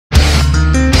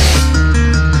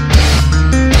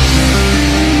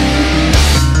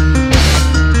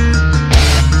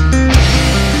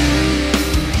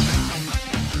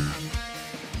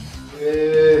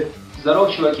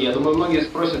чуваки, я думаю, многие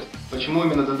спросят, почему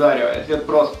именно D'Addario. Ответ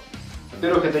прост.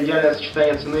 Во-первых, это идеальное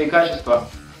сочетание цены и качества.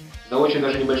 За очень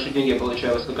даже небольшие деньги я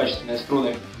получаю высококачественные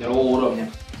струны мирового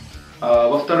уровня.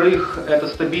 Во-вторых, это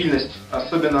стабильность,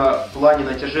 особенно в плане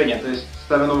натяжения. То есть,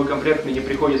 ставя новый комплект, мне не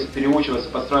приходится переучиваться,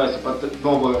 подстраиваться под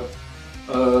новую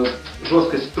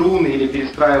жесткость струны или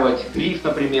перестраивать гриф,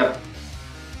 например.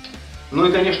 Ну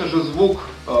и, конечно же, звук,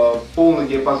 полный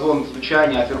диапазон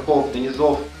звучания от верхов до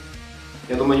низов.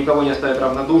 Я думаю, никого не оставит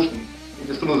равнодушным.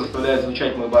 Эти струны заставляют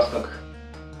звучать мой бас как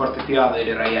фортепиано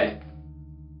или рояль.